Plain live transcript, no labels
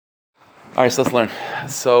All right, so let's learn.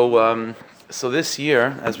 So this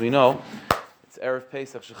year, as we know, it's Erev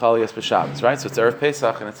Pesach Shechali Es B'Shabbos, right? So it's Erev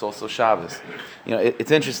Pesach and it's also Shabbos. You know, it's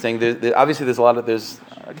interesting. Obviously, there's a lot of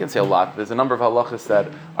I can't say a lot. There's a number of halachas that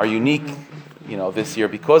are unique, this year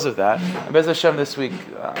because of that. And Bez Hashem, this week,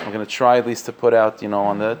 I'm going to try at least to put out,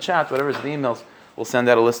 on the chat, whatever is the emails, we'll send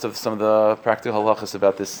out a list of some of the practical halachas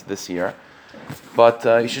about this year. But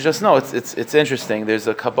you should just know it's interesting. There's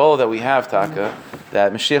a Kabbalah that we have, Taka,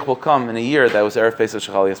 that Mashiach will come in a year that was Erev Pesach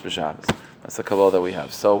Shechali Es B'Shabbos. That's the Kabbalah that we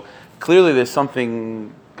have. So clearly there's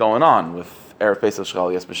something going on with Erev Pesach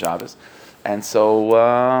Shechali Es B'Shabbos. And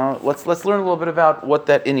so let's learn a little bit about what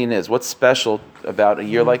that inyan is. What's special about a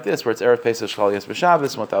year like this, where it's Erev Pesach Shechali Es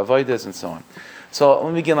B'Shabbos, and what the avodah is, and so on. So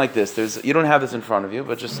let me begin like this. You don't have this in front of you,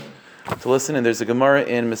 but just to listen. And there's a Gemara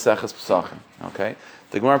in Maseches Pesachim. Okay.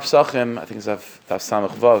 The Gemara Pesachim, I think it's Daf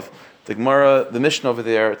Samach Vav. The Gemara, the Mishnah over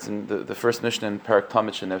there, it's in the first Mishnah in Parak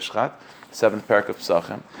Tamid Shenevshchat, 7th Parak of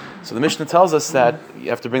Pesachim. So the Mishnah tells us that you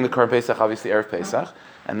have to bring the Korban Pesach, obviously Erev Pesach,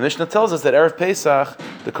 and the Mishnah tells us that Erev Pesach,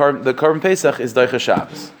 the Korban Pesach is Daicha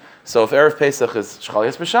Shabbos. So if Erev Pesach is Shechali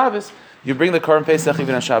Es B'Shabbos, you bring the Korban Pesach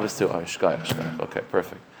even on Shabbos too. Oh, Shkayach. Okay,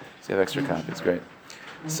 perfect. So you have extra copies, great.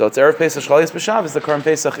 So it's Erev Pesach Shechali Es B'Shabbos, the Korban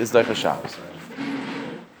Pesach is Daicha Shabbos.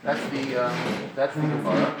 That's the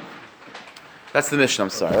Gemara. That's the Mishnah,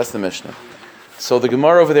 That's the Mishnah. So the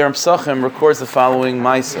Gemara over there in Pesachim records the following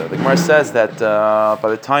Maisa. The Gemara says that by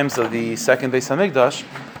the times of the second Beis Hamikdash,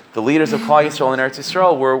 the leaders of Klal Yisrael and Eretz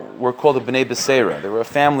Yisrael were called the Bnei Beseira. They were a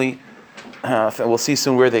family. We'll see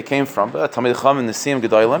soon where they came from. But Talmid Chacham and Nisim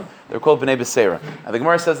Gedolim, they were called Bnei Beseira. And the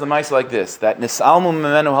Gemara says the Maisa like this: that Nisalmu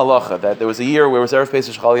Memenu Halacha, that there was a year where it was Erev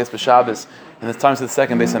Pesach Shechali Es B'Shabbos in the times of the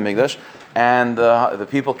second Beis Hamikdash, and the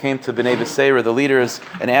people came to Bnei Beseira, the leaders,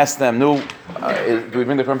 and asked them, do we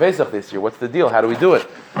bring the Korban Pesach this year? What's the deal? How do we do it?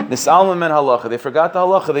 Nisalmu Memenu Halacha. They forgot the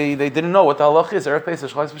Halacha. They didn't know what the Halacha is. Erev Pesach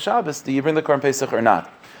Shechali Es B'Shabbos. Do you bring the Korban Pesach or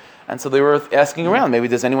not? And so they were asking around. Maybe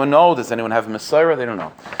does anyone know? Does anyone have a Messiah? They don't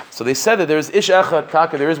know. So they said that there's Ish Echad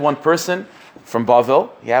Taka. There is one person from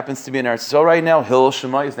Bavel. He happens to be in Eretz Yisrael right now. Hillel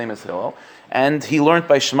Shemai. His name is Hillel. And he learned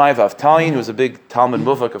by Shemai Vavtalion, who was a big Talmud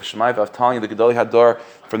Muvak of Shemai Vavtalion, the Gedolei Hador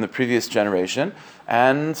from the previous generation.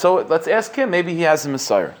 And so let's ask him. Maybe he has a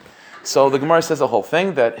Messiah. So the Gemara says the whole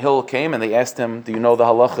thing, that Hillel came and they asked him, do you know the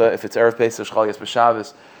halacha, if it's Erev Pesach Shechali Es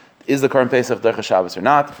B'Shabbos, is the Korban Pesach Daicha Shabbos or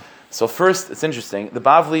not? So first, it's interesting. The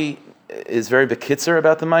Bavli is very bekitzer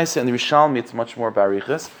about the Maisa, and the Rishalmi it's much more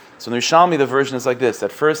barichas. So in the Rishalmi the version is like this: at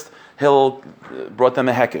first Hillel brought them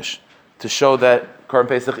a hekesh to show that Korban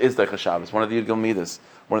Pesach is Daicha Shabbos, one of the Yud Midas,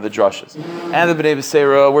 one of the drushes, and the Bnei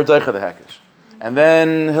Beseira were Daicha the hekesh, and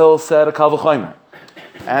then Hillel said a Kal V'chomer,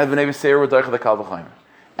 and the Bnei Beseira were Daicha the Kal V'chomer,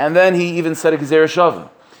 and then he even said a Gezer Shava,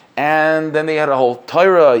 and then they had a whole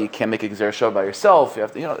Torah. You can't make a Gezer Shava by yourself. You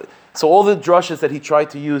have to, So all the drushes that he tried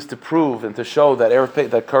to use to prove and to show that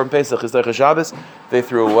Korban Pesach is Daicha Shabbos, they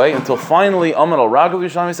threw away until finally Amar al-Ragav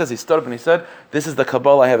Yerushalmi says, he stood up and he said, this is the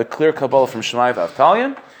Kabbalah, I have a clear Kabbalah from Shemai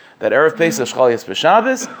Vavtalion, that Erev Pesach Shechali Es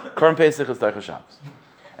B'Shabbos, Korban Pesach is Daicha Shabbos.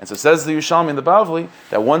 And so says the Yerushalmi in the Bavli,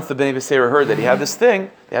 that once the Bnei Beseira heard that he had this thing,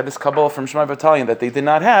 they had this Kabbalah from Shemai Vavtalion that they did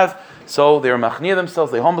not have, so they were machniah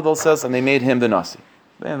themselves, they humbled themselves, and they made him the Nasi.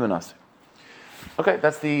 They made him the Nasi. Okay,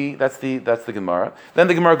 that's the Gemara. Then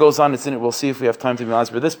the Gemara goes on. It's in it. We'll see if we have time to be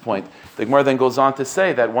honest. But at this point, the Gemara then goes on to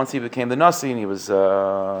say that once he became the Nasi and he was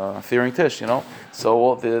fearing Tish,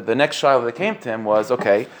 So the next shiloh that came to him was,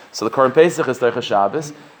 okay, so the Korban Pesach is Daicha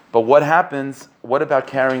Shabbos, but what happens? What about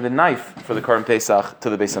carrying the knife for the Korban Pesach to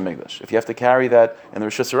the Beis Hamikdash? If you have to carry that in the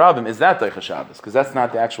Rishus Harabim, is that Daicha Shabbos? Because that's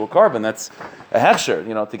not the actual Korban. That's a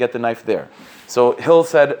hechsher, to get the knife there. So Hill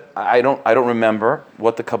said, I don't remember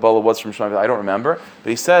what the Kabbalah was from Shemai. I don't remember, but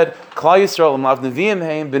he said, Klal Yisrael Lav Neviim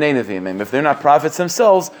Heim B'nei Neviim Heim. If they're not prophets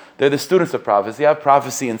themselves, they're the students of prophets. They have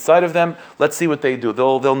prophecy inside of them. Let's see what they do.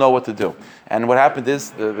 They'll know what to do. And what happened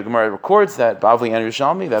is the Gemara records that Bavli and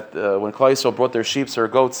Yerushalmi that when Klal Yisrael brought their sheep or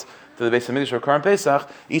goats to the Beis Hamikdash for Korban Pesach,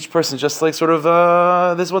 each person just like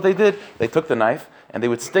this is what they did. They took the knife and they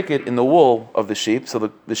would stick it in the wool of the sheep, so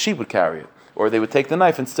the sheep would carry it. Or they would take the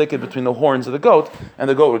knife and stick it between the horns of the goat, and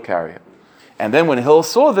the goat would carry it. And then when Hill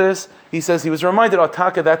saw this, he says he was reminded,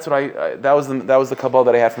 Taka, that's what that was the Kabbalah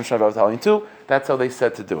that I had from Shemai Vavtalion too. That's how they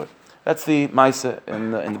said to do it. That's the Maisa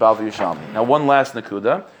in the Bavli Yerushalmi. Now one last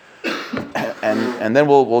Nakuda, and then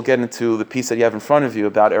we'll get into the piece that you have in front of you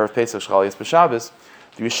about Erev Pesach Shechali Es B'Shabbos.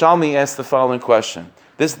 The Yerushalmi asks the following question.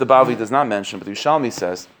 This the Bavli does not mention, but the Yerushalmi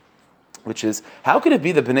says, which is, how could it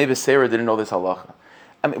be that Bnei Beseira didn't know this halacha?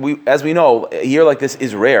 I mean, as we know, a year like this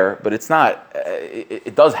is rare, but it's not.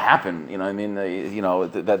 It does happen. You know, I mean, that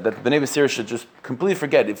Bnei B'Sira should just completely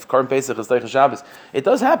forget if Karban Pesach is Leicha Shabbos. It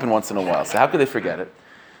does happen once in a while. So how could they forget it?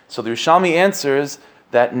 So the Yerushalmi answers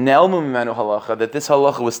that Nelmu Mimenu Halacha, that this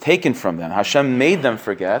halacha was taken from them. Hashem made them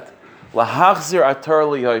forget. Lahachzir Atar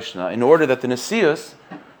Liyoshna, in order that the Nesius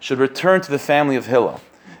should return to the family of Hillel.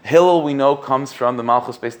 Hillel, we know, comes from the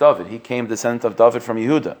Malchus Beis David. He came descendant of David from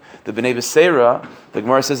Yehuda. The Bnei B'Sera, the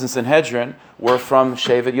Gemara says in Sanhedrin, were from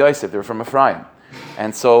Shevet Yosef. They were from Ephraim.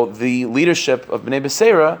 And so the leadership of Bnei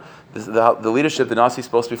B'Sera, the leadership, the Nasi, is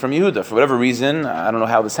supposed to be from Yehuda. For whatever reason, I don't know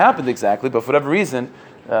how this happened exactly, but for whatever reason,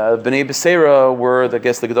 Bnei B'Sera were, I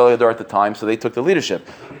guess, the Gedolei Hador at the time, so they took the leadership.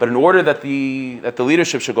 But in order that the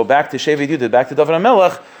leadership should go back to Shevet Yehuda, back to David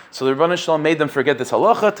HaMelech, so the Rebbeinu Shalom made them forget this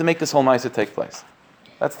halacha to make this whole ma'aseh take place.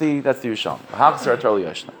 That's the Yerushalmi.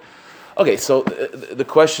 Okay, so the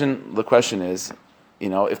question is,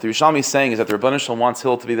 if the Yerushalmi is saying is that the Rebbeinu Shalom wants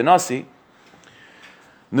Hillel to be the Nasi,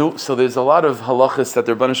 no, so there's a lot of halachas that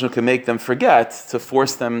the Rebbeinu Shalom can make them forget to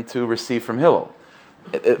force them to receive from Hillel.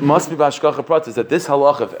 It must be b'hashgacha pratis that this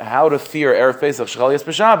halacha of how to fear Erev Pesach Shechal Yis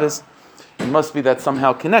B'Shabbos, it must be that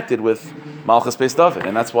somehow connected with Malchus Beis David,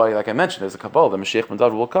 and that's why, like I mentioned, there's a Kabbalah that Mashiach ben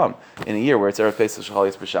David will come in a year where it's Erev Pesach Shechal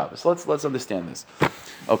Yis B'Shabbos. So let's understand this.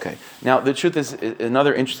 Okay. Now the truth is,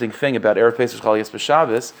 another interesting thing about Erev Pesach Shechal Yis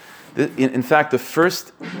B'Shabbos. In fact, the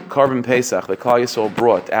first Karban Pesach that Klal Yisrael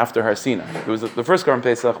brought after Har Sinai, it was the first Karban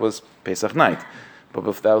Pesach was Pesach night, but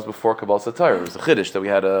that was before Kabbalah Satira. It was a Chiddush that we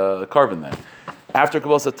had a Karban then. After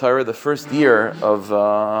Kabbalah Satira, the first year of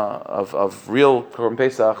real Karban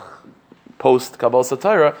Pesach post Kabbalah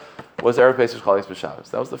Satira was Erev Pesach Shechal Yis B'Shabbos.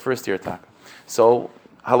 That was the first year Taka. So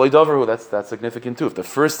Haloi Doveru, that's significant too. If the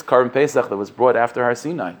first Karban Pesach that was brought after Har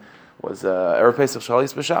Sinai was Erev Pesach Shechal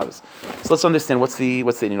Yis B'Shabbos. So let's understand what's the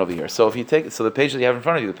meaning over here. So if you take the page that you have in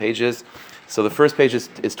front of you, the pages. So the first page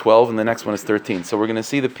is 12 and the next one is 13. So we're going to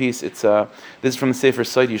see the piece. It's this is from the Sefer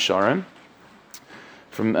Sod Yisharim.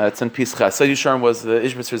 It's in piece Chas. Sod Yisharim was the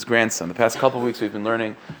Ishbitzer's grandson. The past couple of weeks we've been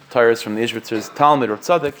learning Tires from the Ishbitzer's Talmud or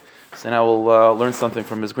Tzaddik. So now we'll learn something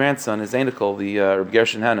from his grandson, his Einikel, the Reb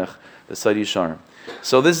Gershon Henoch, the Sod Yisharim.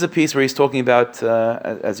 So this is a piece where he's talking about,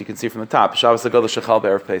 as you can see from the top, Shabbos Hagadol Shechal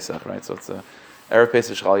Be'erev Pesach, right? So it's Erev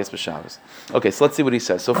Pesach Shechal Yis B'Shabbos. Okay, so let's see what he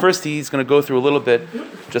says. So first he's going to go through a little bit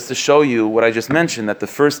just to show you what I just mentioned, that the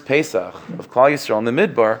first Pesach of Klal Yisrael in the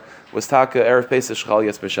Midbar was Taka Erev Pesach Shechal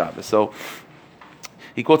Yis B'Shabbos. So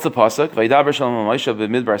he quotes the pasuk, Vaydaber Shalom Moshe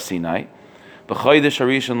b'Midbar Sinai. It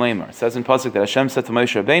says in pasuk that Hashem said to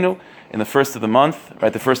Moshe Rabbeinu in the first of the month,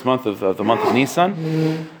 right, the first month of the month of Nisan,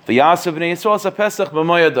 the Yasu b'nei Yisrael Pesach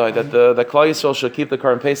b'moyadai, that the Klal Yisrael should keep the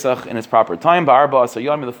Karban Pesach in its proper time, ba'arba asar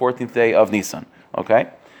yom, the 14th day of Nisan. Okay,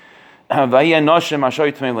 and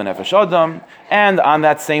on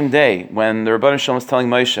that same day when the Rebbeinu Shalom was telling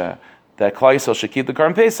Moshe that Klal Yisrael should keep the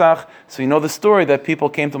Karban Pesach, so you know the story that people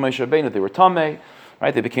came to Moshe Rabbeinu, they were tamei.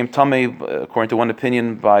 Right, they became tamei, according to one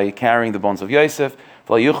opinion, by carrying the bones of Yosef.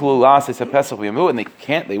 And they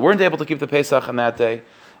weren't able to keep the Pesach on that day,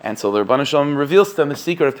 and so the Rebbeinu Shalom reveals to them the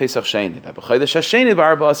secret of Pesach Sheni.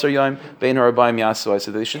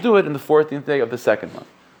 So they should do it in the 14th day of the second month.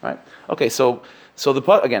 Right? Okay, so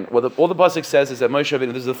again, all the pasuk says is that Moshe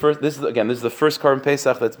Rabbeinu, this is the first Karban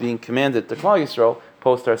Pesach that's being commanded to Klal Yisrael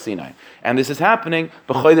post Har Sinai, and this is happening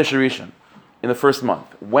b'chodesh Rishon, in the first month.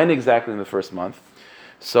 When exactly in the first month?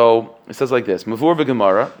 So it says like this: Mavur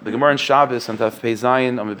b'Gemara, the Gemara in Shabbos and Taf Pei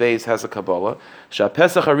Zayin on the base has a Kabbalah. Shah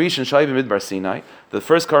Pesach Harishon Shayv Midbar Sinai, the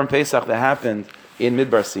first Karban Pesach that happened in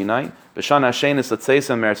Midbar Sinai. B'Shana Hashenis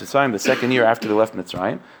Latzeisam Meretz Mitzrayim, the second year after they left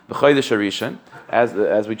Mitzrayim. B'Chodesh Harishon,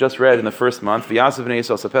 as we just read in the first month. V'Yasav Bnei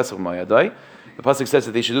Yisrael Pesach B'Mayadai. The pasuk says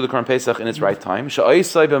that they should do the Karban Pesach in its right time.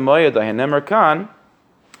 Sha'Isai B'Mayadai Hanemer Kan,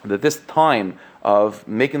 that this time of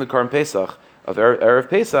making the Karban Pesach of Erev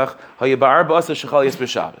Pesach, Hayaba'ar Ba'asa Shechal Yis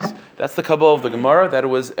B'Shabbos. That's the Kabbalah of the Gemara, that it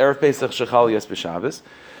was Erev Pesach Shechal Yis B'Shabbos.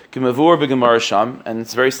 Kimavur b'Gemara Sham, and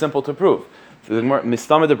it's very simple to prove. The Gemara,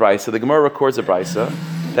 Mistama de Brisa, the Gemara records a Brisa,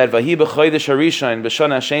 that Vahi b'Chodesh Harishain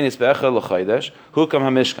B'Shana Hashenis B'Echel L'Chodesh Hukam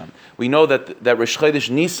HaMishkan. We know that Rosh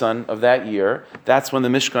Chodesh Nisan of that year, that's when the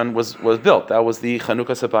Mishkan was built. That was the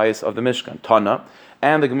Chanukah Sabayis of the Mishkan, Tana.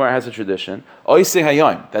 And the Gemara has a tradition, Oisei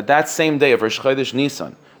Hayom, that same day of Rosh Chodesh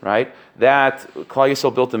Nisan, right, that Klal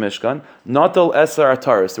Yisrael built the Mishkan, Natal Esar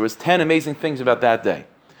Ataris. There was 10 amazing things about that day.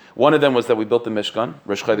 One of them was that we built the Mishkan,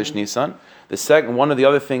 Rosh Chodesh Nisan. The second, one of the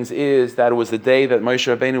other things is that it was the day that Moshe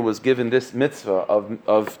Rabbeinu was given this mitzvah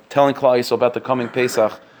of telling Klal Yisrael about the coming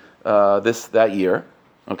Pesach that year.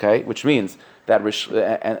 Okay, which means that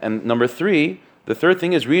and number 3, the third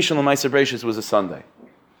thing is Rishon L'Maaseh Bereishis was a Sunday.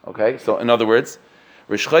 Okay, so in other words,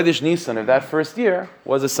 Rish Chodesh Nisan of that first year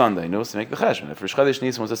was a Sunday. Notice to make the cheshbon. If Rish Chodesh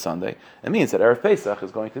Nisan was a Sunday, it means that Erev Pesach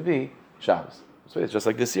is going to be Shabbos. So it's just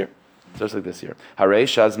like this year. Just like this year. Harei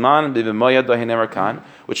Shazman b'Moyad Dahinemer Kan,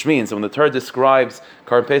 which means that when the Torah describes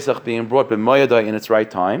Karban Pesach being brought b'Moyad in its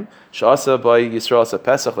right time, Shasa by Yisrael Asa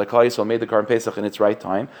Pesach, like Klal Yisrael made the Karban Pesach in its right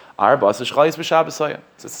time, Arba Asa Shchalis b'Shabbos Haya.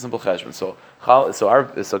 So it's a simple cheshbon. So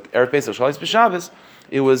Erev Pesach Shchalis b'Shabbos.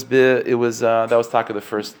 It was that was Taka the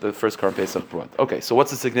first Karban Pesach brought. Okay, so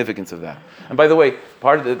what's the significance of that? And by the way,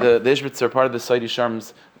 part of the Ishbitzer, part of the Saidi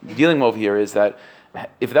Sharm's dealing over here is that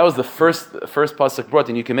if that was the first pasuk brought,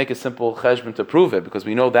 then you can make a simple cheshbon to prove it, because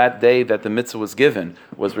we know that day that the mitzvah was given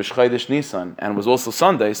was Rish Chodesh Nisan and was also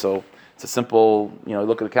Sunday. So it's a simple,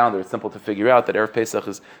 look at the calendar. It's simple to figure out that Erev Pesach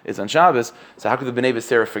is on Shabbos. So how could the Bnei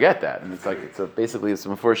B'Sera forget that? And basically it's a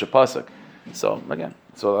mefurish pasuk. So again,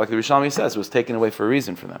 like the Rishalmi says, it was taken away for a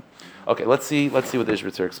reason for them. Okay, let's see what the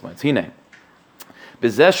Ishbitzer explains. Hine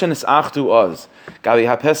Bezeshen is achtu oz gavi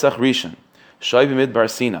haPesach rishon. Midbar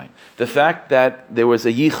Sinai. The fact that there was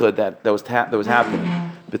a yichud that was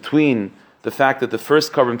happening between the fact that the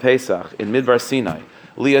first Karban Pesach in Midbar Sinai,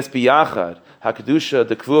 Lias biyachad hakadusha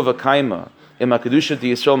dekvuva kaima im hakadusha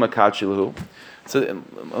di Yisrael makachilhu. So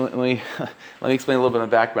let me explain a little bit of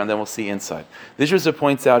the background, then we'll see inside. This Rizah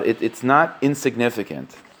points out it's not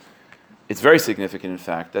insignificant. It's very significant, in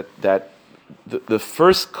fact, that the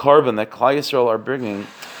first Karban that Klal Yisrael are bringing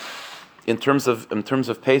in terms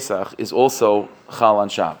of Pesach is also Chal on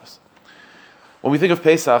Shabbos. When we think of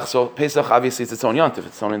Pesach, so Pesach obviously is its own yontif,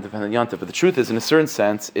 its own independent yontif. But the truth is, in a certain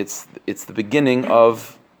sense, it's the beginning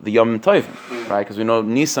of the Yom Tovim, right? Because we know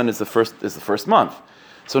Nisan is the first month.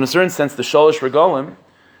 So in a certain sense, the Shalosh Regalim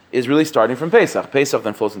is really starting from Pesach. Pesach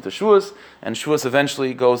then flows into Shavuos, and Shavuos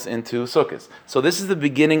eventually goes into Sukkot. So this is the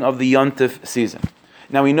beginning of the yontif season.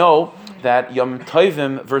 Now we know that Yom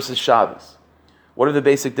Tovim versus Shabbos. What are the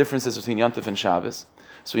basic differences between Yontif and Shabbos?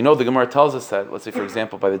 So we know the Gemara tells us that, let's say for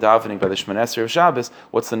example, by the davening, by the Shemona Esrei of Shabbos,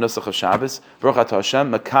 what's the nusach of Shabbos? Baruch atah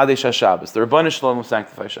Hashem, Makadesh HaShabbos. The Rebbeinu Shalom will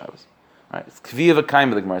sanctify Shabbos. Right? It's Kviya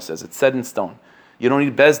V'Kaima, the Gemara says. It's set in stone. You don't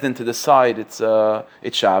need Bezdin to decide it's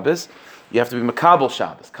Shabbos. You have to be Makabel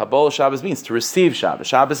Shabbos. Kabbalah Shabbos means to receive Shabbos.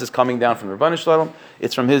 Shabbos is coming down from the Rebbeinu Shalom.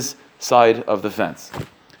 It's from his side of the fence.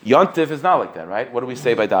 Yontif is not like that, right? What do we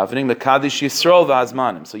say by davening? Mekadesh Yisrael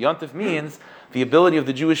v'Azmanim. So Yontif means the ability of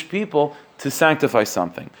the Jewish people to sanctify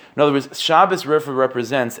something. In other words, Shabbos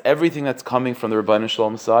represents everything that's coming from the Rebbeinu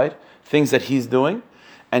Shalom side, things that he's doing,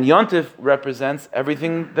 and Yontif represents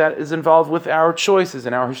everything that is involved with our choices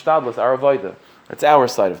and our hishtadlus, our avodah. That's our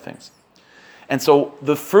side of things. And so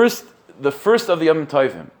the first of the Yom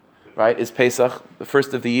Tovim, right, is Pesach. The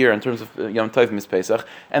first of the year in terms of Yom Tovim is Pesach,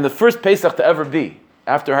 and the first Pesach to ever be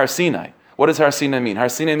after Har Sinai. What does Har Sinai mean? Har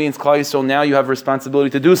Sinai means Klal Yisrael, now you have a responsibility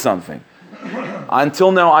to do something.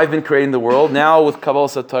 Until now, I've been creating the world. Now, with Kabbalah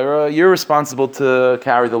Satira, you're responsible to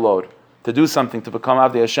carry the load, to do something, to become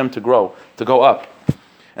Avdei Hashem, to grow, to go up.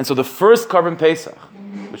 And so the first Karban Pesach,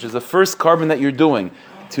 which is the first Karban that you're doing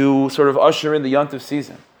to sort of usher in the Yontif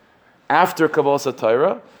season, after Kabbalah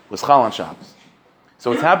Satira, was Chal on Shabbos. So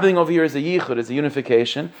what's happening over here is a yichud, is a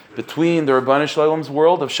unification between the Rebbeinu Shalom's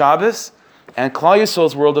world of Shabbos and Klal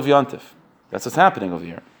Yisrael's world of Yontif. That's what's happening over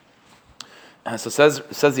here. And so says the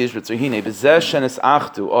Ishbitzer,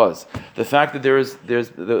 the fact that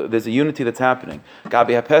there's a unity that's happening.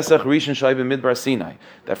 Gabi HaPesach Rishon Shai Midbar Sinai.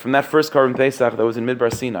 That from that first Karban Pesach that was in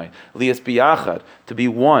Midbar Sinai, Lias Biyachad, to be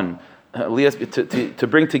one, to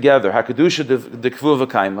bring together, Hakadusha Dekvu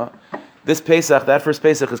V'Kaima. This Pesach, that first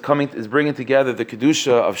Pesach is bringing together the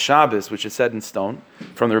Kedusha of Shabbos, which is set in stone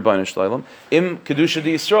from the Rebbeinu Shalom, Im Kedusha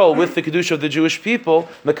de Yisrael, with the Kedusha of the Jewish people,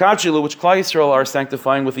 Mekachilu, which Klal Yisrael are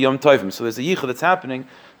sanctifying with the Yom Tovim. So there's a yichud that's happening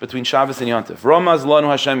between Shabbos and Yontif. Ramaz Lanu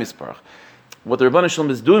Hashem Yisparach. What the Rebbeinu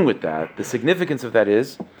Shalom is doing with that, the significance of that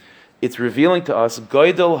is, it's revealing to us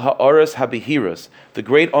Goydel Ha'aras Habihirus, the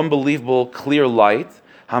great, unbelievable, clear light,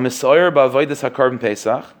 HaMesayer Ba'avodas HaKarban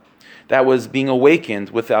Pesach, that was being awakened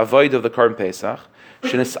with the avoid of the Karban Pesach.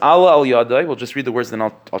 Shenis'ala al yadai. We'll just read the words, then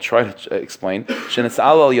I'll try to explain.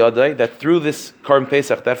 Shenis'ala al yadai. That through this Karban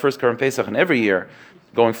Pesach, that first Karban Pesach, and every year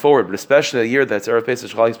going forward, but especially a year that's Erev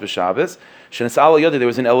Pesach Chalis B'Shabbos, Shenis'ala al yadai. There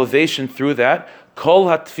was an elevation through that. Kol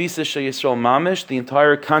hatfisa sheYisrael mamish. The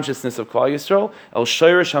entire consciousness of Klal Yisrael. El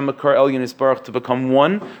shayrish hamakar el Yisbarach, to become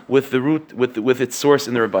one with the root, with its source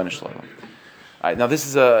in the Rebbeinu Shalom. All right, now this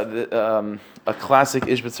is a classic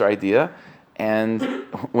Ishbitzer idea, and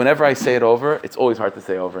whenever I say it over, it's always hard to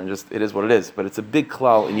say over, and just it is what it is. But it's a big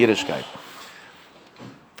klal in Yiddishkeit.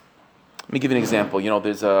 Let me give you an example.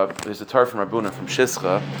 There's a Torah from Rabbunim from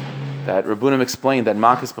Shischa that Rabbunim explained that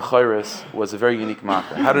Makas B'Chayris was a very unique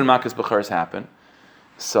Makkah. How did Makas B'Chayris happen?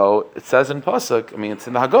 So it says in Pasuk, I mean, it's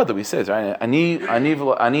in the Haggadah, we say, right? Ani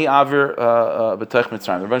avir b'toich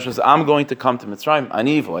Mitzrayim. The Rebbe says, I'm going to come to Mitzrayim.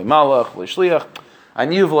 Ani v'lei malach, v'lei shliach.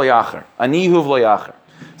 Ani v'lei yacher. Ani v'lei yacher.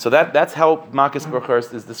 So that's how Makas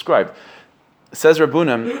B'char is described. Says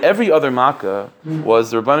Rabbunim, every other Makkah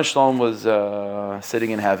was, the Rebbeinu Shalom was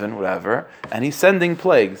sitting in heaven, whatever, and he's sending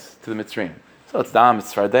plagues to the Mitzrayim. So it's Dam,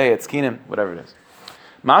 it's Fardei, it's Kinim, whatever it is.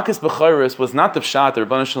 Makas B'char was not the Pshat, the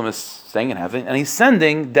Rebbeinu Shalom is staying in heaven, and he's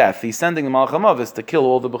sending death, he's sending the Malach HaMavis to kill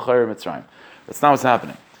all the B'char Mitzrayim. That's not what's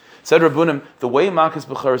happening. Said Rabbunim, the way Makas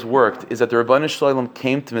B'char worked is that the Rebbeinu Shalom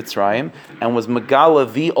came to Mitzrayim and was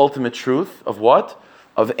Megala, the ultimate truth of what?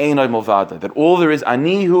 Of Einay Mulvada, that all there is,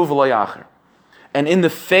 Ani hu v'lo yacher. And in the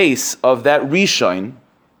face of that Rishon,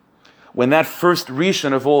 when that first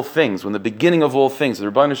Rishon of all things, when the beginning of all things,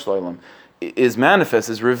 the Rebbeinu Shalom, is manifest,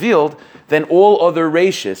 is revealed, then all other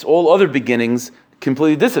rashis, all other beginnings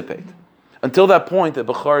completely dissipate. Until that point, the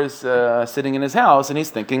B'char is sitting in his house and he's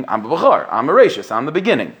thinking, I'm a B'char, I'm a rashis, I'm the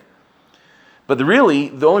beginning. But the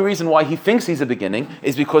only reason why he thinks he's a beginning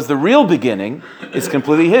is because the real beginning is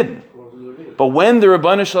completely hidden. But when the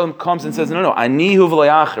Rebbeinu Shalom comes and says, no, Ani hu v'lo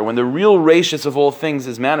yacher, when the real rashis of all things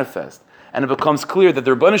is manifest, and it becomes clear that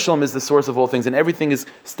the Rebbeinu Shalom is the source of all things, and everything is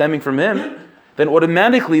stemming from him, then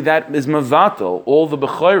automatically that is mavatal, all the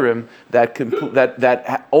B'charim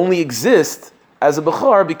that only exist as a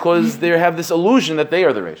B'char because they have this illusion that they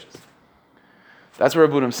are the rashis. That's what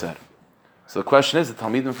Rabbunim said. So the question is, the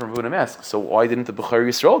Talmidim from Rabbunim ask, so why didn't the B'char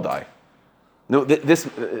Yisrael die? No, if this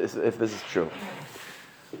is true.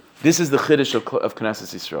 This is the Chiddush of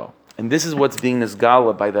Knesset Yisrael. And this is what's being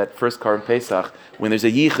Nizgala by that first Karban Pesach, when there's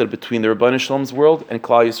a yichud between the Rebbeinu Shalom's world and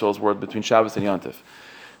Klal Yisrael's world, between Shabbos and Yontif.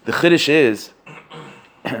 The Chiddush is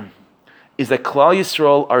that Klal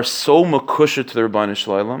Yisrael are so makusha to the Rebbeinu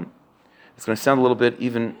Shalom. It's going to sound a little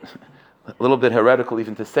bit heretical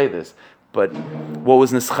even to say this, but what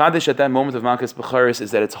was nischadish at that moment of Makas B'charis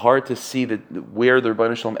is that it's hard to see where the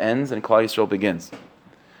Rebbeinu Shalom ends and Klal Yisrael begins.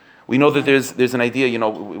 We know that there's an idea,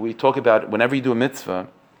 we talk about whenever you do a mitzvah,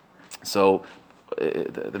 so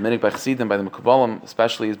the minhag by Chassidim, by the Mekubalim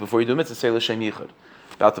especially, is before you do a mitzvah, say L'Shem Yichud.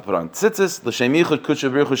 About to put on tzitzis, L'Shem Yichud, Kudsha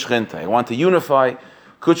B'richu Shchintei. I want to unify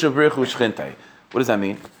Kudsha B'richu Shchintei. What does that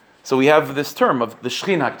mean? So we have this term of the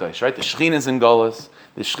Shechin HaKadosh, right? The Shechin is in Golas.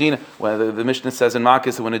 The Shechina, when the Mishnah says in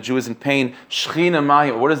Makkah, that when a Jew is in pain, Shechina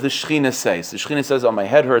Mayim, what does the Shechina say? So the Shechina says, oh, my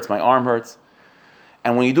head hurts, my arm hurts.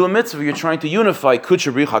 And when you do a mitzvah, you're trying to unify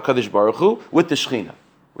Kudsha B'richu HaKadosh Baruch Hu with the Shechina.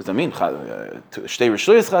 What does that mean? Shtei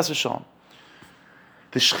Rishuyas Chas v'Shalom.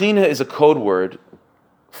 The Shechina is a code word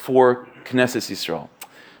for Knesset Yisrael.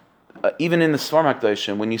 Even in the Svarim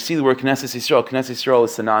HaKadoshim, when you see the word Knesset Yisrael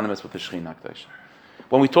is synonymous with the Shechina HaKadoshim.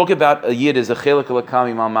 When we talk about a Yid as a Chelek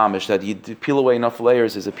Elakam Imal Mamish, that you peel away enough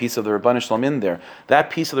layers, is a piece of the Rebbeinu Shalom in there. That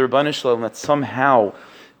piece of the Rebbeinu Shalom that somehow,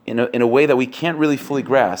 in a way that we can't really fully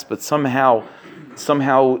grasp, but somehow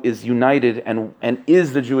is united and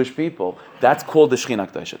is the Jewish people, that's called the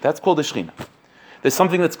Shechina HaKadosh. That's called the Shechina. There's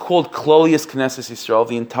something that's called Klolius Knesset Yisrael,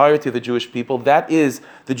 the entirety of the Jewish people. That is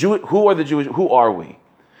the Jew. Who are the Jewish? Who are we?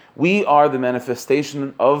 We are the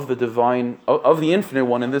manifestation of the divine, of the infinite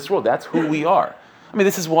one in this world. That's who we are. I mean,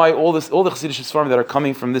 this is why all the Chassidish Sfarim that are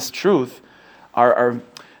coming from this truth are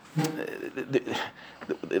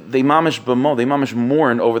they mamish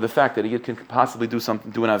mourn over the fact that he can possibly do an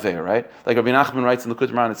Aveira, right? Like Rabbi Nachman writes in the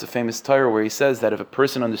Likutei Moharan, it's a famous Torah where he says that if a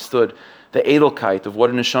person understood the edelkeit of what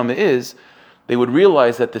a neshama is, they would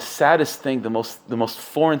realize that the saddest thing, the most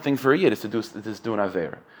foreign thing for a Yid is to do an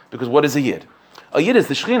Aveira. Because what is a Yid? A Yid is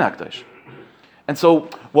the Shechina HaKadosh. And so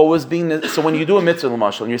when you do a mitzvah,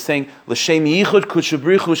 l'mashal, and you're saying, L'shem yichud kudsha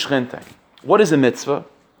b'richu shchintei. What is a mitzvah?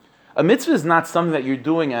 A mitzvah is not something that you're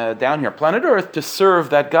doing down here, planet Earth, to serve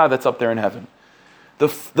that God that's up there in heaven.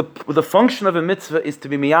 The function of a mitzvah is to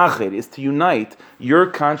be miyachid, is to unite your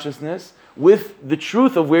consciousness with the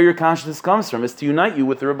truth of where your consciousness comes from, is to unite you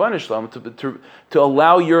with the Rebbeinu Shalom, to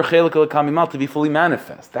allow your Chelek Elokam Imal to be fully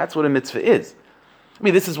manifest. That's what a mitzvah is. I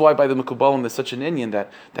mean, this is why by the Mekubalim there's such an inyan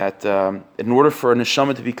that in order for a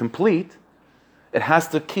neshama to be complete, it has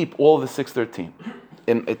to keep all the 613.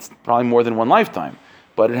 And it's probably more than one lifetime,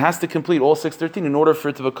 but it has to complete all 613 in order for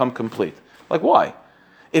it to become complete. Like, why?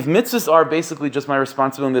 If mitzvahs are basically just my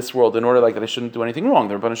responsibility in this world, in order like that I shouldn't do anything wrong,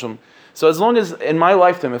 so as long as in my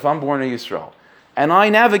lifetime, if I'm born in Yisrael, and I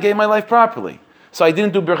navigate my life properly, so I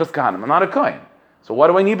didn't do Birchas Kahanim, I'm not a Kohen. So what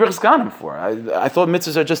do I need Birchas Kahanim for? I thought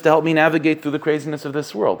mitzvahs are just to help me navigate through the craziness of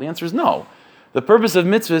this world. The answer is no. The purpose of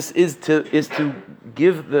mitzvahs is to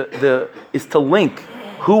give is to link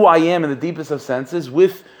who I am in the deepest of senses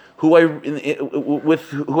with who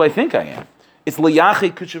I think I am. It's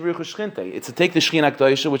liyachid kudsha b'ruch shchinte. It's to take the Shechina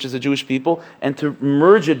K'dosha, which is the Jewish people, and to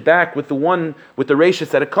merge it back with the rashis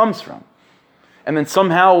that it comes from. And then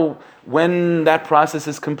somehow, when that process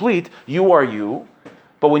is complete, you are you.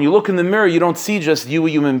 But when you look in the mirror, you don't see just you, a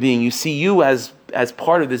human being. You see you as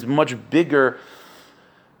part of this much bigger,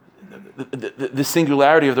 the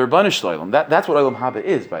singularity of the Rabbanu Shloim. That's what Olam Haba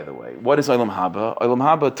is, by the way. What is Olam Haba? Olam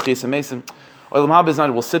Haba, Tchis Mesim. Olam Haba is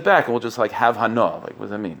not, we'll sit back and we'll just have Hana. Like, what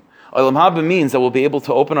does that mean? Olam Haba means that we'll be able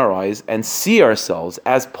to open our eyes and see ourselves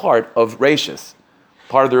as part of Rashis,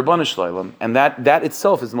 part of the Rabbanu Shloim. And that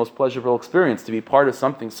itself is the most pleasurable experience, to be part of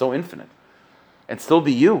something so infinite and still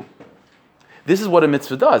be you. This is what a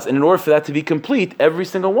mitzvah does. And in order for that to be complete, every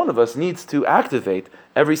single one of us needs to activate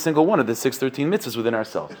every single one of the 613 mitzvahs within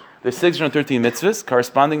ourselves. There's 613 mitzvahs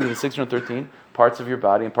corresponding to the 613 parts of your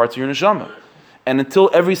body and parts of your neshama. And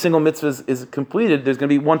until every single mitzvah is completed, there's going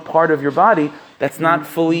to be one part of your body that's not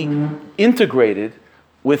fully integrated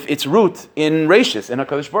with its root in Rashis, in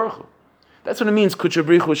HaKadosh Baruch Hu. That's what it means, Kudsha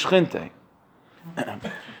b'ruch shchinte.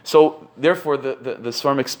 So, therefore, the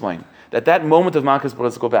Sfarim explain that moment of Makas,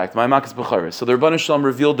 let's go back to my Makas B'charis. So the Rabbanu Shalom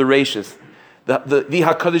revealed the Rashis. The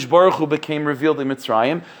HaKadosh Baruch Hu became revealed in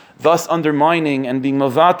Mitzrayim, thus undermining and being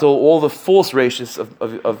mavatal all the false Rashis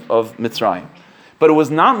of Mitzrayim. But it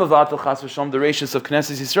was not mavatal Chas v'Shalom the Rashis of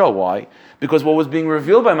Knesset Yisrael. Why? Because what was being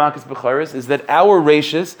revealed by Makas B'charis is that our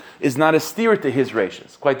Rashis is not a steer to his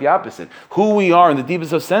Rashis. Quite the opposite. Who we are in the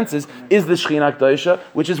deepest of senses is the Shechina K'dosha,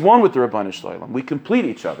 which is one with the Rabbanu Shalom. We complete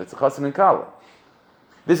each other. It's a Chassan and Kala.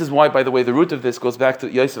 This is why, by the way, the root of this goes back to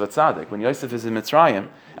Yosef HaTzadik. When Yosef is in Mitzrayim,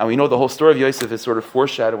 and we know the whole story of Yosef is sort of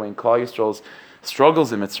foreshadowing Klal Yisrael's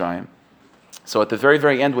struggles in Mitzrayim. So at the very,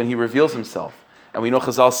 very end, when he reveals himself, and we know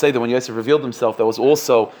Chazal say that when Yosef revealed himself, that was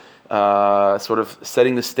also sort of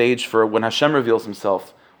setting the stage for when Hashem reveals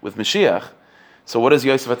himself with Mashiach. So what does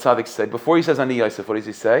Yosef HaTzadik say? Before he says, Ani Yosef, what does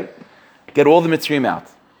he say? Get all the Mitzrayim out.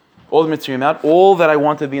 All the Mitzrayim out. All that I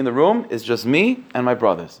want to be in the room is just me and my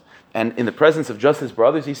brothers. And in the presence of just his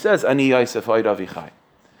brothers, he says, Ani Yosef Oid Avichai.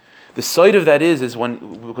 The side of that is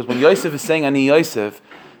because when Yosef is saying Ani Yosef,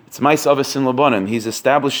 it's Ma'asav Sin Labanim.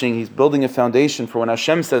 He's building a foundation for when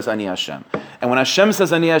Hashem says Ani Hashem. And when Hashem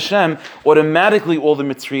says Ani Hashem, automatically all the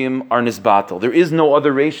Mitzrayim are Nizbatal. There is no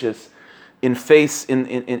other Rashis in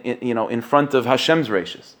front of Hashem's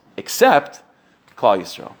Rashis, except Klal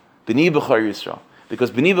Yisrael. B'ni B'char Yisrael.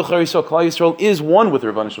 Because B'ni B'char Yisrael, Klal Yisrael is one with the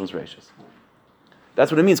Rebbeinu Shalom's Rashis. That's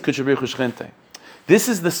what it means, Kudsha b'ruch shchinte. This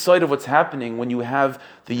is the side of what's happening when you have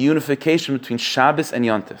the unification between Shabbos and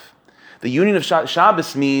Yontif. The union of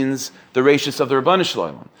Shabbos means the Rashis of the Rabbanu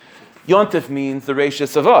Shalom. Yontif means the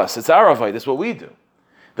Rashis of us. It's our Avayt, that's what we do.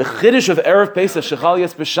 The Chiddush of Erev Pesach, Shechal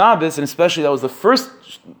Yes B'Shabbos, and especially that was the first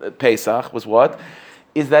Pesach, was what?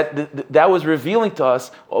 Is that was revealing to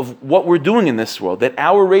us of what we're doing in this world. That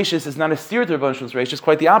our Rashis is not a steer to Rebbeinu Shalom's Rashis,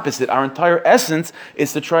 quite the opposite. Our entire essence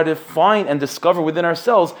is to try to find and discover within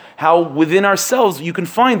ourselves how within ourselves you can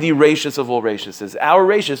find the Rashis of all Rashises. Our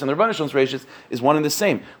Rashis and the Rebbeinu Shalom's Rashis is one and the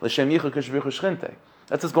same. L'shem yichud kushvichu shchinte.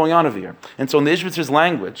 That's what's going on over here. And so in the Ishbitzer's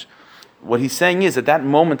language, what he's saying is that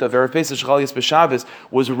moment of Erev Pesach Shechal Yes B'Shabbos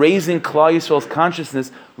was raising Klal Yisrael's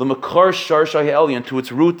consciousness l'makar shar shahi elyon to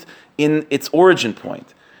its root in its origin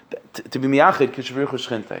point, to be miyachid k'shvir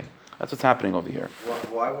cheshchinte. That's what's happening over here.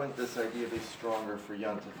 Why wouldn't this idea be stronger for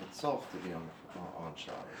Yontif itself to be on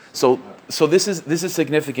Shabbos? So this is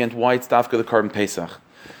significant. Why it's dafka the Karban Pesach.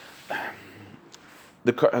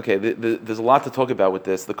 There's a lot to talk about with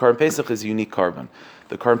this. The Karban Pesach is a unique Karban.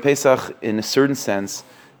 The Karban Pesach, in a certain sense,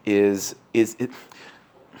 the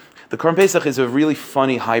Karban Pesach is a really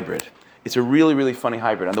funny hybrid. It's a really, really funny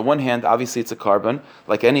hybrid. On the one hand, obviously it's a Karban,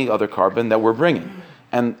 like any other Karban that we're bringing.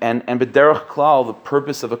 And b'derech klal, the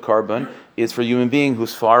purpose of a Karban is for a human being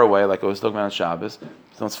who's far away, like I was talking about on Shabbos,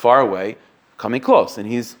 so it's far away, coming close. And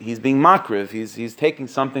he's being makriv, he's taking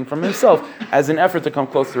something from himself as an effort to come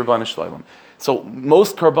close to Rabbanu Shalom. So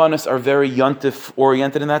most Karbanos are very yontif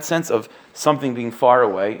oriented in that sense of something being far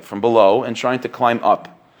away from below and trying to climb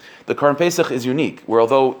up. The Karban Pesach is unique, where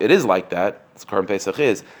although it is like that, as Karban Pesach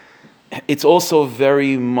is, it's also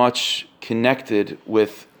very much connected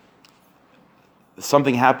with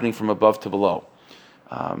something happening from above to below.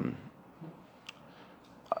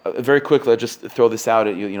 Very quickly, I'll just throw this out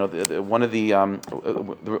at you. You know, when the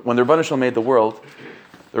Rebbeinu Shalom made the world,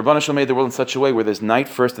 the Rebbeinu Shalom made the world in such a way where there's night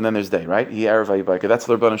first and then there's day, right? That's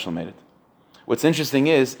the Rebbeinu Shalom made it. What's interesting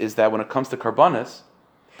is that when it comes to Karbanos,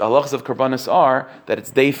 the halachas of Karbanos are that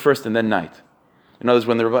it's day first and then night. In other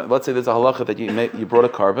words, let's say there's a halacha that you brought a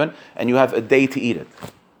carbon and you have a day to eat it.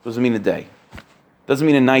 Doesn't mean a day. Doesn't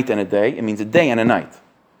mean a night and a day. It means a day and a night.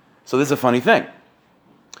 So this is a funny thing.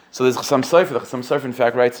 So there's Chassam Sofer. The Chassam Sofer, in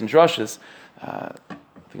fact, writes in Drushes, I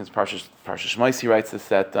think it's Parsha Shmais, he writes this,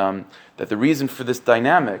 that the reason for this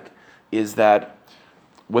dynamic is that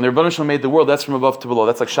when the Rebbeinu Shalom made the world, that's from above to below.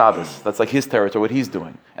 That's like Shabbos. That's like his territory, what he's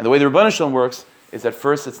doing. And the way the Rebbeinu Shalom works is that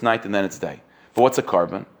first it's night and then it's day. But what's a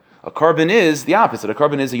carbon? A carbon is the opposite. A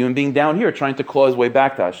carbon is a human being down here trying to claw his way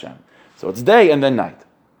back to Hashem. So it's day and then night.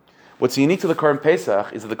 What's unique to the Karban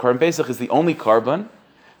Pesach is that the Karban Pesach is the only carbon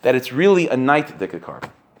that it's really a night dika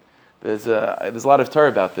carbon. There's a lot of Torah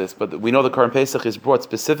about this, but we know the Karban Pesach is brought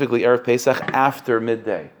specifically Erev Pesach after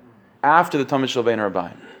midday, after the Tamid Shel Bein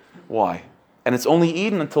Rabbaim. Why? And it's only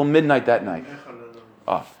eaten until midnight that night.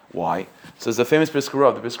 Why? So there's a famous Brisker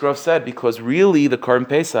Rov. The Brisker Rov said because really the Karban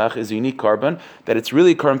Pesach is a unique carbon, that it's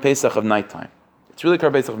really a Karban Pesach of nighttime. It's really a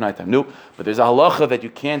Karban Pesach of nighttime. No, but there's a halacha that you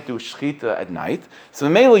can't do shechita at night. So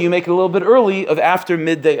in Mela you make it a little bit early of after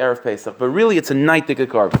midday Erev Pesach, but really it's a night dika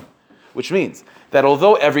carbon, which means that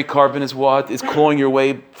although every carbon is clawing your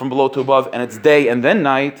way from below to above, and it's day and then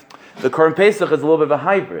night, the Karban Pesach is a little bit of a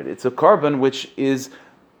hybrid. It's a carbon which it's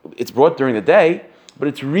brought during the day, but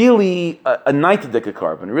it's really a night dika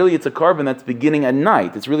carbon. Really, it's a carbon that's beginning at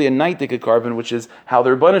night. It's really a night dika carbon, which is how the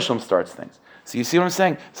Rebbeinu Shalom starts things. So you see what I'm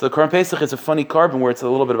saying? So the Karban Pesach is a funny carbon where it's a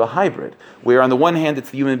little bit of a hybrid, where on the one hand it's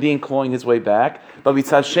the human being clawing his way back, but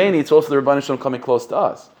b'tzad sheni it's also the Rebbeinu Shalom coming close to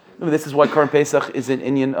us. This is why Karban Pesach is an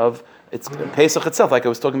Inyan of it's Pesach itself, like I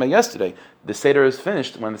was talking about yesterday. The Seder is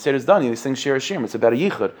finished. When the Seder is done, you sing Shir Hashirim. It's about a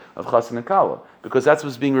yichud of Chassan and Kala. Because that's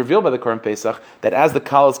what's being revealed by the Karban Pesach, that as the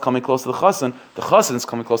Kala is coming close to the Chassan is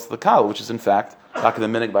coming close to the Kala, which is in fact like the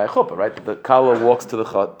minig by a chuppah, right? The Kala walks to the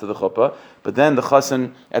chuppah, but then the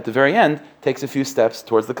Chassan at the very end takes a few steps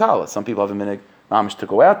towards the Kala. Some people have a minig mamish to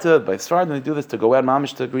go out to by Sfard, and they do this to go out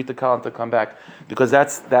mamish to greet the Kala and to come back, because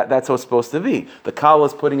that's how it's supposed to be. The Kala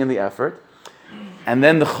is putting in the effort. And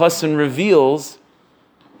then the Chassan reveals,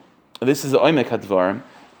 this is the Oimek Hadvarim,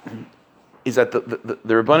 is that the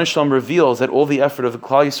Rebbeinu Shalom reveals that all the effort of the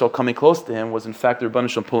Klal Yisrael coming close to him was in fact the Rebbeinu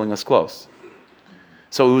Shalom pulling us close.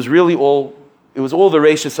 So it was really all the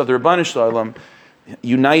rashis of the Rebbeinu Shalom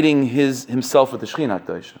uniting himself with the Shechinah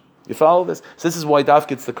Kedusha. You follow this? So this is why Daf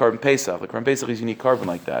gets the Karban Pesach. The Karban Pesach is a unique carbon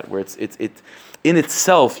like that, where it's in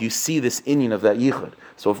itself you see this inyan of that yichud.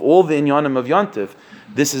 So if all the inyanim of Yontif,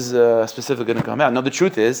 this is specifically going to come out. Now the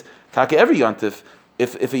truth is, Taka every Yontif,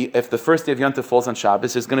 if the first day of Yontif falls on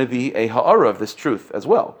Shabbos, there's going to be a ha'ara of this truth as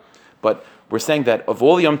well. But we're saying that of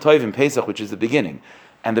all Yom Tov in Pesach, which is the beginning,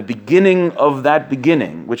 and the beginning of that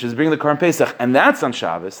beginning, which is bringing the Karban Pesach, and that's on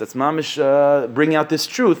Shabbos, that's mamish bringing out this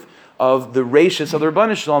truth of the rashis of the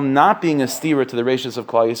Rebbeinu Shalom not being a stira to the rashis of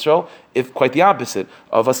Klal Yisrael, if quite the opposite,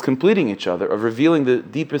 of us completing each other, of revealing the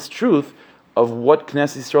deepest truth of what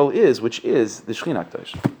Knesset Yisrael is, which is the Shechinah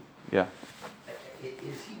Kedusha. Yeah.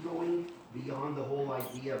 Is he going beyond the whole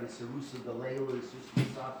idea of Isarusa, the Leila, Isus,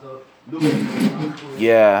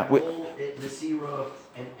 Yeah. The whole Nasira,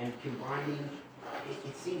 and combining?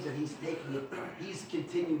 It seems that he's taking it. He's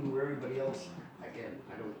continuing where everybody else. Again,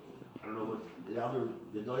 I don't know what the other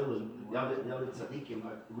tzaddikim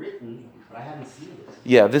have written, but I haven't seen this.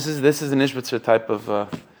 Yeah, this is an Ishbitzer type of.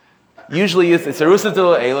 Usually it's a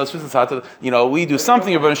rusatil eila, we do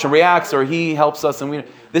something, Rebbeinu Shalom reacts, or he helps us, and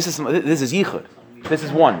this is yichud. This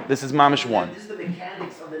is one. This is mamish one. This is the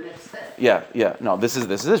mechanics of the next step. Yeah. No, this is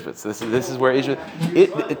Ishbitz. This is where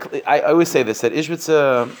Ishbitz. I always say this, that Ishbitz.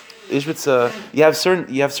 You have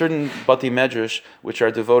certain Bati Medrash which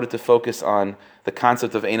are devoted to focus on the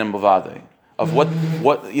concept of Einam Bavadeh, of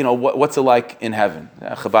what's it like in heaven.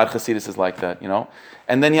 Chabad Hasidus is like that,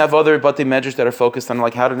 And then you have other Bati Medrash that are focused on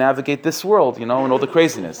like how to navigate this world, and all the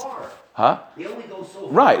craziness. Huh? They only go so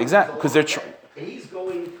far. Right, exactly, because they're. He's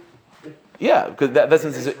going. Yeah, because that's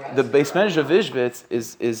the base Medrash of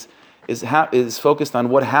Ishbitz is focused on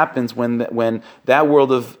what happens when that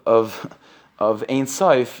world of Ein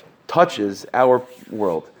Sof touches our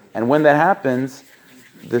world, and when that happens,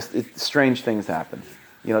 strange things happen.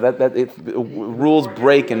 Rules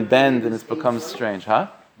break and bend, and it becomes strange, huh?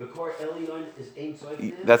 Makar Elyon is Ein Sof.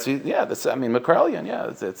 Elyon,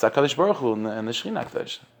 it's HaKadosh Baruch Hu and the Shechinah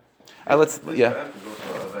Kedusha.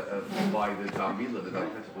 Why the Damila, the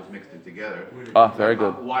Pesach was mixed in together. Very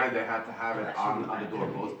good. Why did they have to have it on the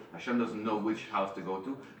doorpost? Hashem doesn't know which house to go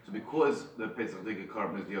to. So because the Pesach Dika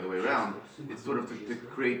carbon is the other way around, it's sort of to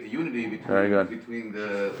create the unity between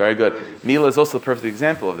the... Very good. Mila is also a perfect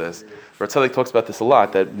example of this. Ratzadek talks about this a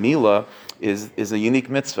lot, that Mila is a unique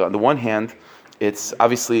mitzvah. On the one hand, it's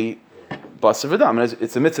obviously Basar V'dam.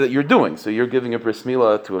 It's a mitzvah that you're doing. So you're giving a bris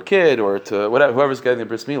milah to a kid or to whoever's getting a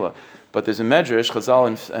bris milah. But there's a medrash, Chazal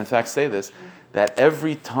in fact say this, that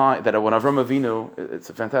every time, that when Avram Avinu, it's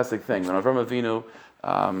a fantastic thing, when Avram Avinu,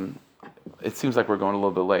 it seems like we're going a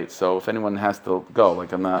little bit late, so if anyone has to go,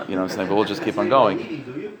 like I'm not, I'm saying, but we'll just keep on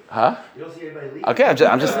going. Huh? You don't see anybody leaving? Okay,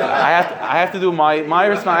 I have to do my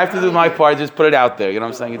response. I have to do my part. Just put it out there. You know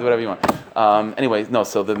what I'm saying? You do whatever you want. Anyway, no.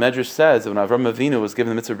 So the Medrash says that when Avram Avinu was given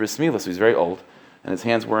the mitzvah of bris milah, so he's very old, and his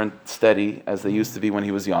hands weren't steady as they used to be when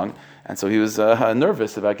he was young, and so he was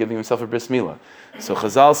nervous about giving himself a bris milah. So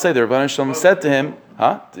Chazal say the Rebbeinu Shalom said to him,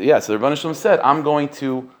 huh? Yeah. So the Rebbeinu Shalom said, "I'm going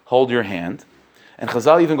to hold your hand." And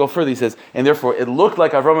Chazal even go further. He says, and therefore it looked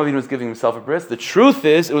like Avram Avinu was giving himself a bris. The truth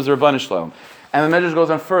is, it was the Rebbeinu Shalom. And the Medrash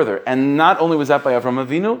goes on further. And not only was that by Avram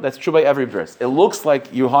Avinu, that's true by every bris. It looks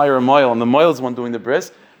like you hire a moil, and the moil is the one doing the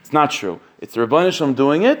bris. It's not true. It's the Rebbeinu Shalom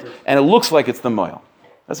doing it, and it looks like it's the moil.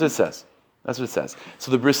 That's what it says. That's what it says. So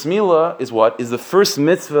the bris milah is what? Is the first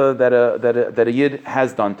mitzvah that a yid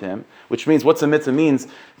has done to him, which means, what's a mitzvah? Means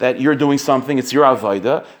that you're doing something, it's your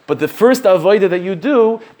avodah, but the first avodah that you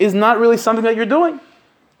do is not really something that you're doing.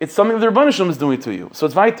 It's something that the Rebbeinu Shalom is doing to you. So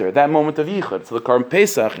it's weiter, that moment of yichud. So the Karm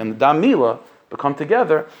Pesach and the Dam Milah become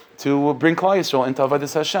together to bring Klal Yisrael into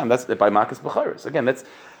Avodas Hashem. That's by Makas B'charis. Again, that's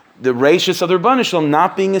the rachis of the Rebbeinu Shalom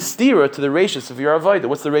not being a stira to the rachis of your avodah.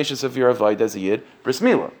 What's the rachis of your avodah as a yid? Bris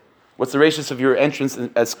milah. What's the rachis of your entrance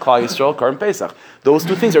as Klal Yisrael? Karm Pesach. Those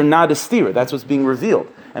two things are not a stira. That's what's being revealed,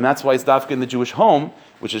 and that's why it's dafka in the Jewish home,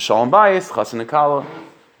 which is Shalom Bayis, Chassan and Kala.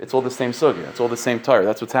 It's all the same sugya. It's all the same Torah.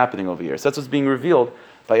 That's what's happening over here. So that's what's being revealed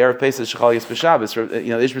by Erev Pesach Shechal Yis B'Shabbos. The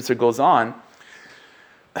Ishbitzer goes on.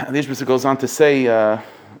 The Ishbitzer goes on to say,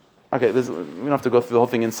 we don't have to go through the whole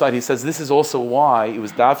thing inside. He says this is also why it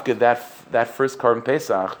was dafka that first Karban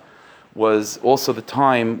Pesach was also the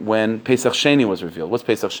time when Pesach Sheni was revealed. What's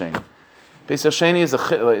Pesach Sheni? Pesach Sheni is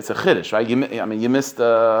it's a chiddush, right? You missed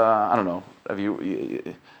I don't know.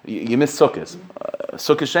 You missed Sukkot.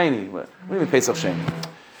 Sukkot Sheni. What do you mean Pesach Sheni?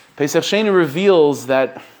 Pesach Sheni reveals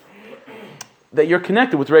that you're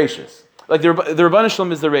connected with Rashis. Like the Rebbeinu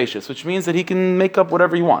Shalom is the Rashis, which means that he can make up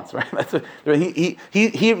whatever he wants, right?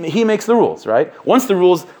 He makes the rules, right? Once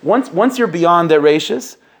you're beyond that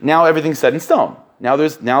Rashis, now everything's set in stone. Now the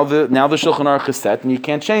Shulchan Aruch is set, and you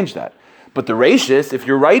can't change that. But the Rashis, if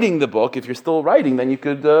you're writing the book, if you're still writing, then you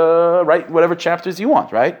could write whatever chapters you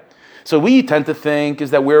want, right? So we tend to think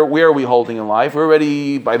is that where are we holding in life? We're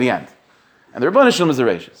already by the end, and the Rebbeinu Shalom is the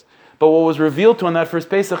Rashis. But what was revealed to on that first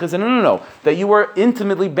Pesach is that no, that you are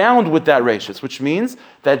intimately bound with that Rashis, which means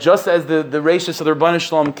that just as the Rashis of the Rebbeinu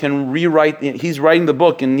Shalom can rewrite, he's writing the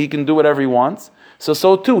book and he can do whatever he wants,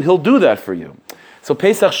 so too, he'll do that for you. So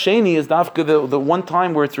Pesach Sheni is dafka the one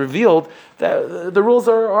time where it's revealed that the rules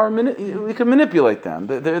are we can manipulate them.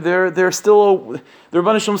 They're still, the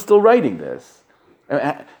Rebbeinu Shalom is still writing this.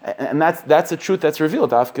 And that's the truth that's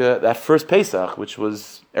revealed. Dafka, that first Pesach, which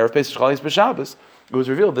was Erev Pesach Shechal Yis B'Shabbos, it was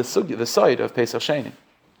revealed the side of Pesach Sheni.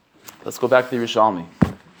 Let's go back to the Yerushalmi.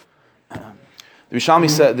 The Yerushalmi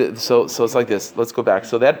said so. It's like this. Let's go back.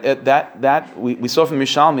 So that we saw from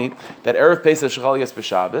Yerushalmi that Erev Pesach Shechal Yis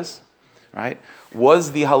B'Shabbos, right,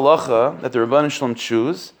 was the halacha that the Rebbeinu Shalom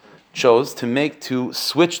chose to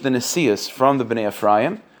switch the Nesias from the Bnei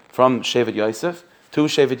Ephraim, from Shevet Yosef to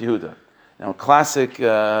Shevet Yehuda. Now, classic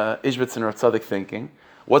Ishbitz and Ratzadik thinking.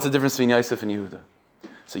 What's the difference between Yosef and Yehuda?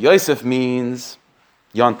 So Yosef means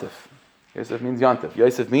Yontif. Yosef means Yontif.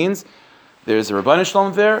 Yosef means there's a Rebbeinu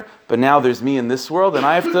Shalom there, but now there's me in this world, and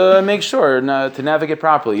I have to make sure to navigate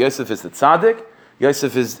properly. Yosef is the tzaddik.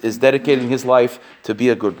 Yosef is dedicating his life to be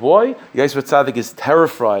a good boy. Yosef tzaddik is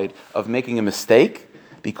terrified of making a mistake,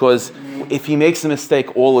 because if he makes a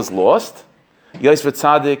mistake, all is lost. Yosef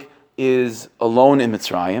tzaddik is alone in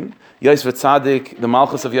Mitzrayim. Yosef tzaddik, the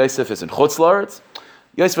malchus of Yosef is in Chutz La'aretz.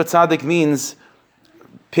 Yosef tzaddik means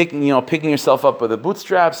picking yourself up by the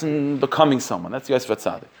bootstraps and becoming someone. That's Yosef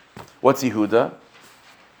tzaddik. What's Yehuda?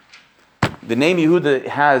 The name Yehuda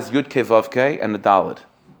has Yud Kei Vav Kei and the Daled,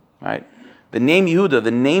 right? The name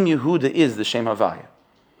Yehuda is the Shem Havaya.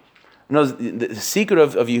 The secret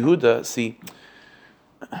of Yehuda,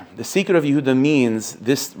 the secret of Yehuda means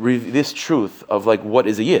this truth of like what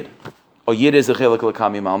is a Yid. A Yid is a Chelek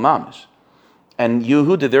L'Kami Mal Mamish. And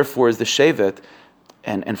Yehuda therefore is the Shevet,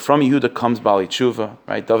 and from Yehuda comes Bali Tshuva,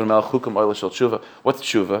 right? David Melech Chukam Oila Shel Tshuva. What's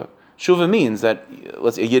Tshuva? Tshuva means that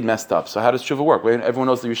a Yid messed up. So how does Tshuva work? Everyone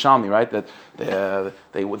knows the Yerushalmi, right? That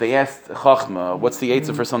they asked Chachma, what's the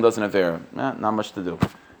Eitzah for someone doesn't have Avera? Not much to do.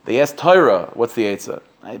 They asked Torah, what's the Eitzah?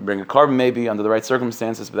 Bring a carbon maybe under the right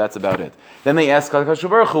circumstances, but that's about it. Then they asked HaKadosh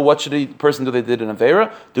Baruch Hu, what should a person do they did in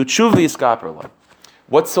Avera? Do Tshuva Yiskaper.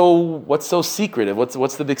 What's so secretive?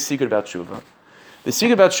 What's the big secret about Tshuva? The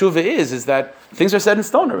secret about tshuva is that things are set in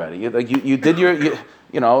stone already. You did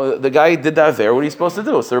the guy did that there. What are you supposed to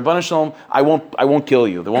do? So Rebbeinu Shalom, I won't kill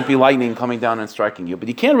you. There won't be lightning coming down and striking you. But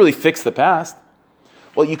you can't really fix the past.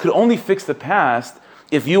 Well, you could only fix the past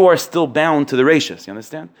if you are still bound to the rashis. You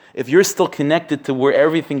understand? If you're still connected to where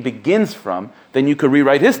everything begins from, then you could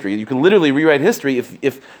rewrite history. You can literally rewrite history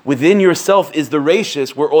if within yourself is the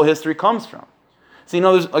rashis where all history comes from. So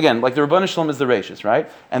there's, again, like the Rebbeinu Shalom is the rashis,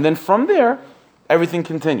 right? And then from there, everything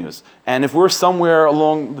continues. And if we're somewhere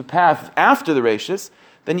along the path after the rashis,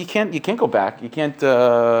 then you can't go back. You can't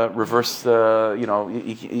reverse.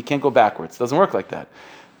 You can't go backwards. It doesn't work like that.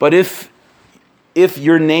 But if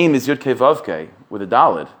your name is Yud Kei Vav Kei with a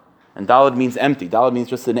Daled, and Daled means empty. Daled means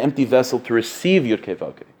just an empty vessel to receive Yud Kei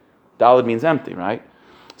Vav Kei. Daled means empty, right?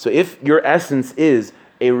 So if your essence is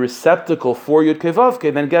a receptacle for Yud Kei Vav Kei,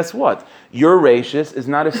 then guess what? Your rashis is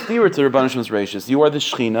not a steer to Rebbeinu Shalom's rashis. You are the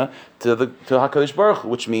Shechina to HaKadosh Baruch Hu,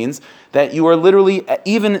 which means that you are literally,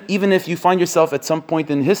 even if you find yourself at some point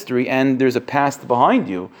in history and there's a past behind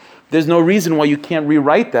you, there's no reason why you can't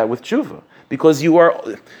rewrite that with tshuva.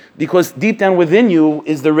 Because deep down within you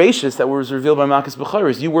is the rashis that was revealed by Malchus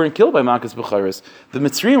B'chayris. You weren't killed by Malchus B'chayris. The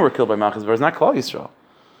Mitzrayim were killed by Malchus B'chayris, not Klal Yisrael.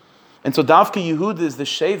 And so Davka Yehuda is the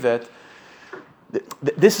Shevet.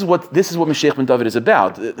 This is what Mashiach ben David is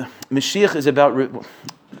about. Mashiach is about.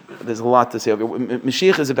 There's a lot to say.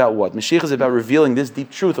 Mashiach is about what? Mashiach is about revealing this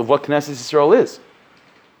deep truth of what Knesset Yisrael is.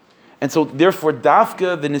 And so, therefore,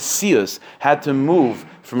 Davka the Nesius had to move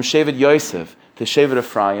from Shevet Yosef to Shevet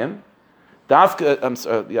Ephraim. From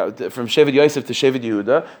Shevet Yosef to Shevet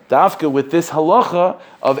Yehuda. Davka with this halacha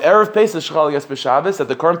of Erev Pesach Shechal Yas B'Shabbos that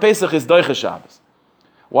the current Pesach is Doicha Shabbos.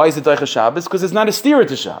 Why is it Doicha Shabbos? Because it's not a steer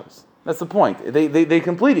to Shabbos. That's the point. They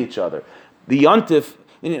complete each other. The Yontif,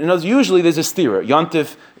 usually there's a stira.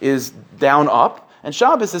 Yontif is down up, and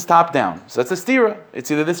Shabbos is top down. So that's a stira. It's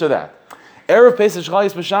either this or that. Erev Pesach Shechal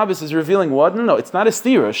Yas B'Shabbos is revealing what? No, it's not a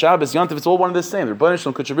stira. Shabbos, Yontif, it's all one and the same. The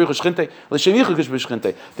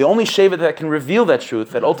only Shevet that can reveal that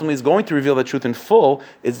truth, that ultimately is going to reveal that truth in full,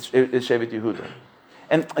 is Shevet Yehuda.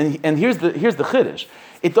 And here's the chiddush.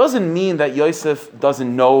 It doesn't mean that Yosef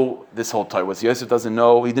doesn't know this whole Torah. Yosef doesn't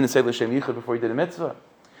know, he didn't say L'Shem Yichud before he did a mitzvah.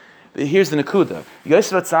 But here's the Nakuda.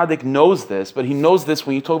 Yosef HaTzadik knows this, but he knows this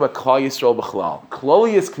when you talk about Klal Yisrael B'chlal.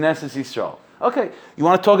 Klal is Knesset Yisrael. Okay, you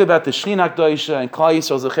want to talk about the Shechina Hakdosha and Klal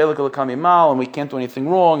Yisrael is a Chelik L'Kam Yimal, and we can't do anything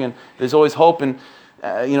wrong, and there's always hope, and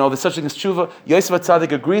there's such thing as tshuva. Yosef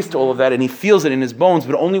HaTzadik agrees to all of that, and he feels it in his bones,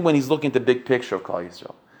 but only when he's looking at the big picture of Klal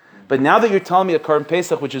Yisrael. But now that you're telling me a Karban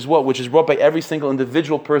Pesach, which is what? Which is brought by every single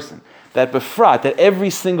individual person, that befrat, that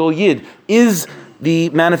every single Yid is the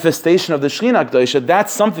manifestation of the Shechina Hakdosha,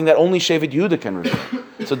 that's something that only Shevet Yehuda can reveal.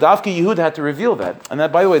 So Davka Yehuda had to reveal that. And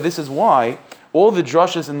that, by the way, this is why all the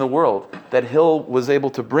drushes in the world that Hill was able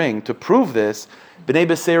to bring to prove this, B'nai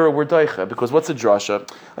Beseira were doicha. Because what's a drasha?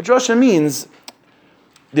 A drasha means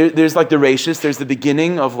there's like the rashis, there's the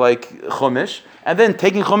beginning of like Chumash, and then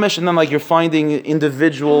taking Chumash and then like you're finding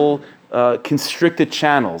individual constricted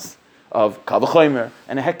channels of Kal V'chomer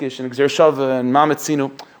and a Hekish and Gzer Shava and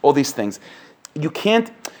Mamatzinu, all these things. You can't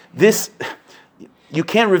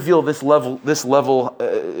reveal this level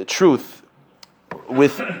truth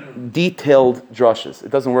with detailed drushes. It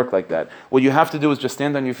doesn't work like that. What you have to do is just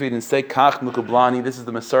stand on your feet and say, Kach Mukublani, this is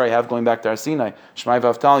the Messiah I have going back to Har Sinai, Shmai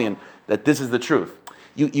Vavtalion, that this is the truth.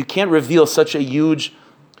 You can't reveal such a huge...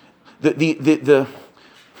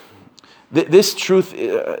 This truth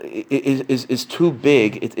is too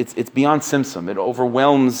big. It's beyond Simsum. It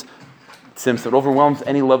overwhelms Simsum. It overwhelms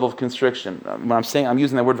any level of constriction. When I'm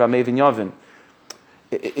using that word Vamevin Yavin,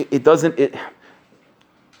 it doesn't...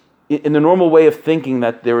 in the normal way of thinking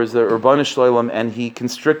that there is a Rabbanu Shloim and he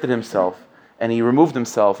constricted himself and he removed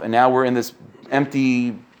himself and now we're in this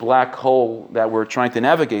empty black hole that we're trying to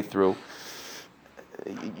navigate through,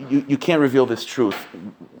 you can't reveal this truth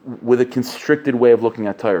with a constricted way of looking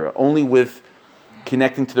at Torah. Only with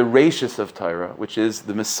connecting to the rashis of Torah, which is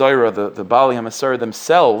the Messiah, the Bali HaMessiah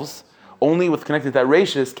themselves, only with connecting to that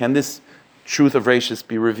rashis can this truth of rashis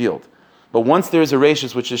be revealed. But once there's a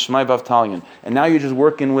rashis, which is Shmai Vavtalion, and now you're just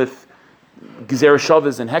working with Gezer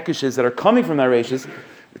Shavas and Hekishes that are coming from that rashis,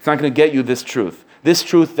 it's not going to get you this truth. This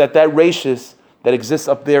truth that rashis that exists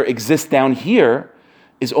up there exists down here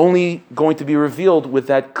is only going to be revealed with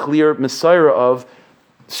that clear Messiah of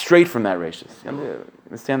straight from that rashis.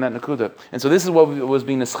 Understand that Nakuda? And so this is what was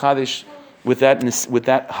being neschadish with that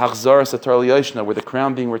Hachzar Satar Liyoshna, where the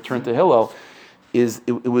crown being returned to Hillel,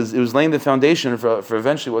 it was laying the foundation for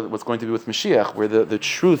eventually what's going to be with Mashiach, where the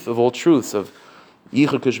truth of all truths of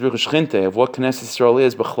Yichud Kishbir Shchinte, of what Knesset Yisrael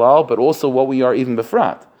is, B'chlal, but also what we are even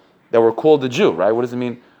Befrat. that we're called a Jew, right? What does it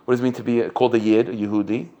mean? What does it mean to be called a Yid, a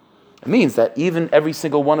Yehudi? It means that even every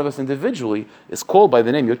single one of us individually is called by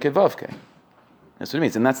the name Yud Kei Vav Kei. That's what it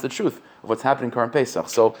means, and that's the truth of what's happening in Karm Pesach.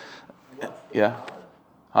 So, yeah,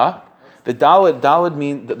 huh? The Daled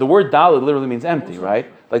mean the word Daled literally means empty, right?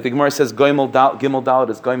 Like the Gemara says, Gimel Daled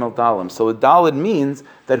is Gimel Dalam. So the Daled means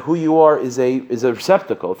that who you are is a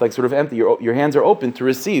receptacle. It's like sort of empty. Your hands are open to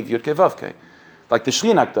receive Yud Kei Vav Kei, like the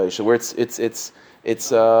Shliach Akdosha, where it's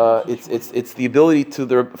the ability for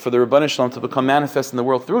the Rebbeinu Shalom to become manifest in the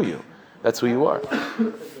world through you. That's who you are.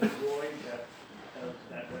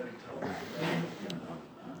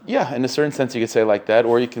 Yeah, in a certain sense, you could say like that,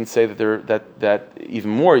 or you can say that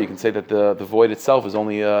even more. You can say that the void itself is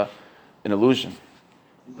only an illusion.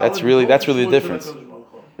 That's really the difference.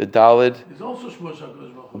 The Daled,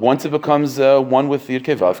 once it becomes one with the Yud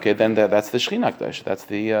Kei Vav Kei, then that's the Shechinah Akdash. That's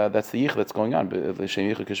the Yich that's going on. That's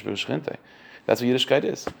what Yiddishkeit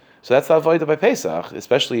is. So that's the avodah by Pesach,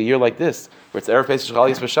 especially a year like this, where it's Erev Pesach Shechal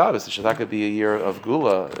Yis B'Shabbos. It should not be a year of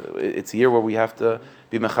Gula. It's a year where we have to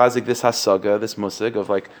be mechazik this hasaga, this musig of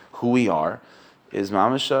like who we are, is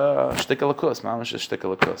mamash shtik alakus, mamash shtik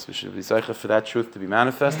alakus. We should be zeicha for that truth to be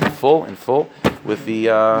manifest in full, with the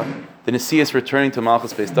Nesias returning to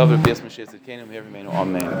Malchus Beis David, B'Yas Mashiach Tzidkenu, here remain.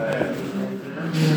 Amen.